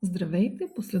Здравейте,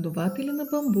 последователи на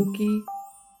бамбуки!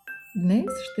 Днес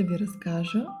ще ви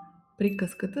разкажа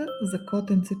приказката за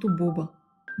котенцето Буба,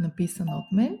 написана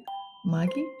от мен,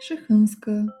 Маги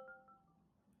Шахънска.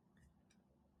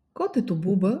 Котето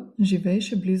Буба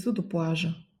живееше близо до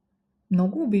плажа.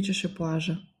 Много обичаше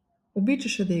плажа.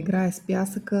 Обичаше да играе с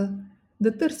пясъка,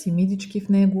 да търси мидички в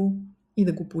него и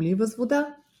да го полива с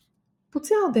вода. По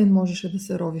цял ден можеше да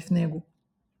се рови в него.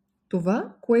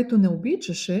 Това, което не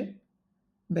обичаше,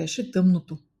 беше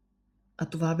тъмното. А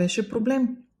това беше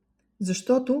проблем,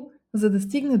 защото за да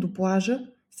стигне до плажа,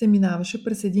 се минаваше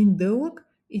през един дълъг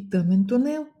и тъмен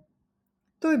тунел.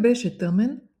 Той беше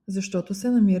тъмен, защото се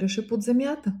намираше под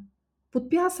земята, под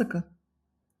пясъка.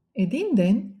 Един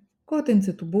ден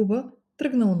котенцето Буба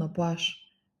тръгнало на плаж.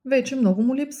 Вече много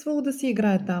му липсвало да си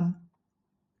играе там.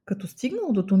 Като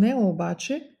стигнал до тунела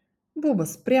обаче, Буба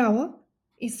спряла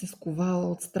и се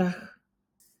сковала от страх.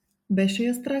 Беше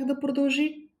я страх да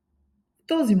продължи. В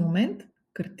този момент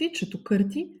къртичето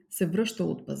Кърти се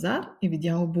връщал от пазар и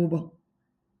видял Буба.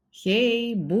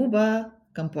 «Хей, Буба,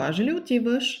 към плажа ли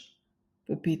отиваш?»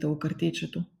 попитал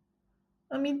къртичето.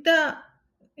 «Ами да,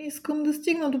 искам да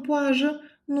стигна до плажа,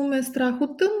 но ме е страх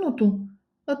от тъмното,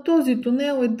 а този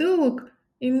тунел е дълъг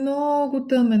и много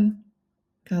тъмен»,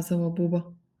 казала Буба.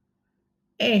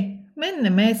 Мен не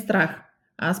ме е страх.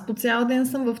 Аз по цял ден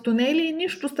съм в тунели и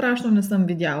нищо страшно не съм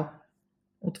видял»,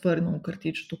 отвърнал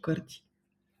къртичето Кърти.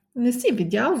 «Не си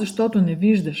видял, защото не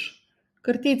виждаш.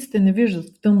 Къртиците не виждат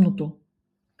в тъмното»,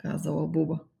 казала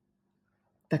Буба.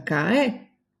 «Така е,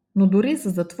 но дори с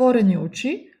затворени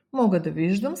очи мога да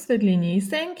виждам светлини и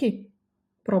сенки.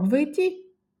 Пробвай ти.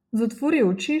 Затвори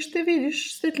очи и ще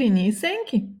видиш светлини и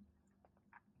сенки.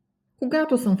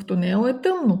 Когато съм в тунела е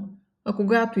тъмно, а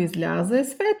когато изляза е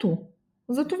светло.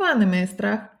 Затова не ме е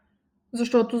страх,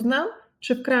 защото знам,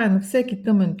 че в края на всеки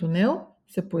тъмен тунел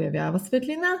се появява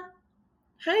светлина.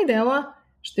 Хайде, ела,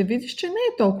 ще видиш, че не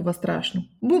е толкова страшно».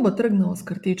 Буба тръгнала с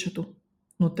къртичето,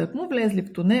 но тъкмо влезли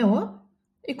в тунела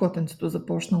и котенцето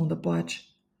започнало да плаче.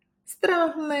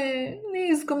 «Страх ме, не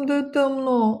искам да е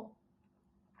тъмно».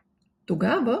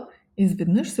 Тогава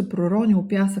изведнъж се проронил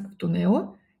пясък в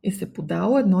тунела и се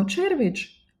подало едно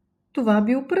червич. Това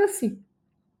бил Пръси.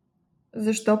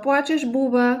 «Защо плачеш,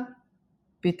 Буба?»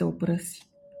 питал Пръси.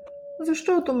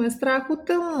 «Защото ме е страх от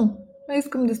тъмно, а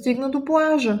искам да стигна до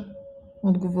плажа»,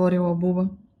 отговорила Буба.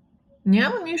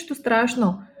 «Няма нищо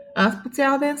страшно. Аз по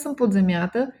цял ден съм под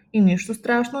земята и нищо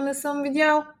страшно не съм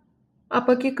видял. А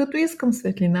пък и като искам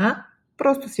светлина,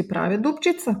 просто си правя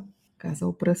дупчица»,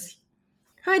 казал Пръси.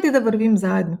 «Хайде да вървим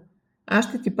заедно. Аз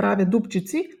ще ти правя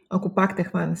дупчици, ако пак те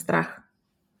хване страх»,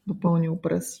 допълнил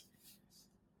Пръси.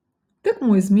 Тък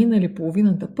му изминали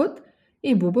половината път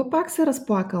и Буба пак се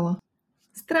разплакала.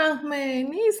 «Страх ме,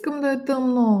 не искам да е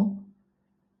тъмно».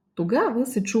 Тогава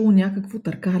се чуло някакво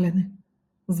търкаляне.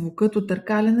 Звукът от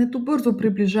търкалянето бързо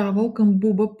приближавал към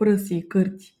Буба, Пръси и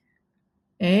Кърти.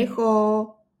 «Ехо,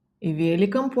 и вие ли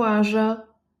към плажа?»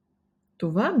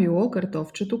 Това било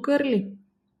картофчето Кърли.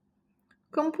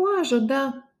 «Към плажа,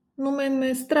 да, но мен ме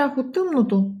е страх от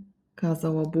тъмното»,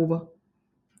 казала Буба.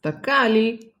 «Така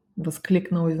ли?»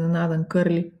 възкликнал изненадан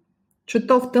Кърли. «Че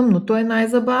то в тъмното е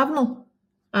най-забавно.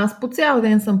 Аз по цял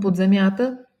ден съм под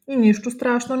земята и нищо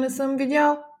страшно не съм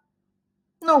видял.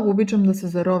 Много обичам да се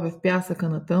заровя в пясъка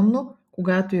на тъмно,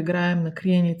 когато играем на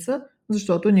криеница,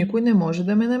 защото никой не може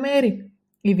да ме намери.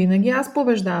 И винаги аз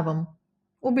побеждавам.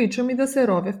 Обичам и да се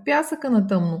ровя в пясъка на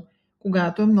тъмно,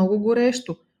 когато е много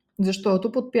горещо,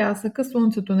 защото под пясъка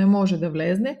слънцето не може да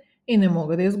влезне и не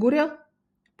мога да изгоря.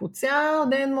 По цял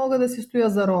ден мога да си стоя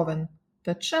заровен,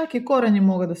 та чак и корени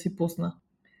мога да си пусна.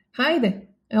 Хайде,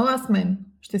 ела с мен,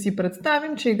 ще си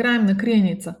представим, че играем на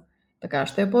криеница. Така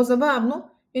ще е по-забавно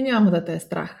и няма да те е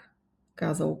страх»,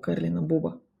 казал Кърли на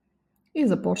Буба. И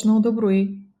започнал да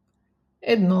брои.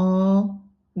 1,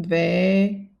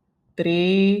 2,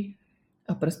 3.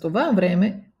 А през това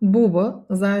време Буба,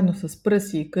 заедно с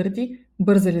Пръси и Кърти,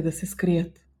 бързали да се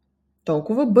скрият.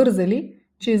 Толкова бързали,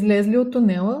 че излезли от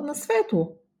тунела на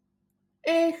светло.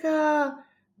 «Еха,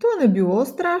 то не било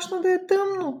страшно да е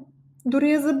тъмно.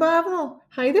 Дори е забавно.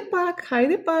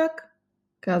 Хайде пак»,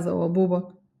 казала Буба.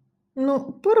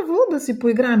 «Но първо да си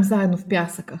поиграем заедно в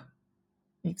пясъка».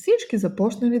 И всички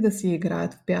започнали да си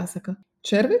играят в пясъка.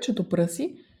 Червечето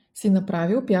Пръси си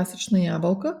направил пясъчна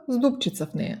ябълка с дупчица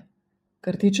в нея.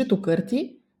 Къртичето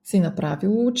Кърти си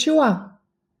направило очила.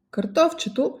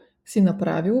 Картофчето си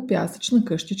направило пясъчна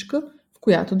къщичка, в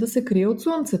която да се крие от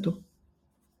слънцето.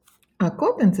 А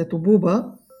котенцето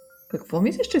Буба, какво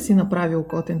мислиш, че си направил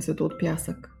котенцето от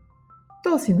пясък?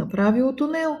 То си направило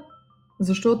тунел,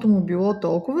 защото му било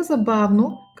толкова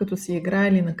забавно, като си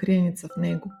играели на криеница в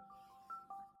него.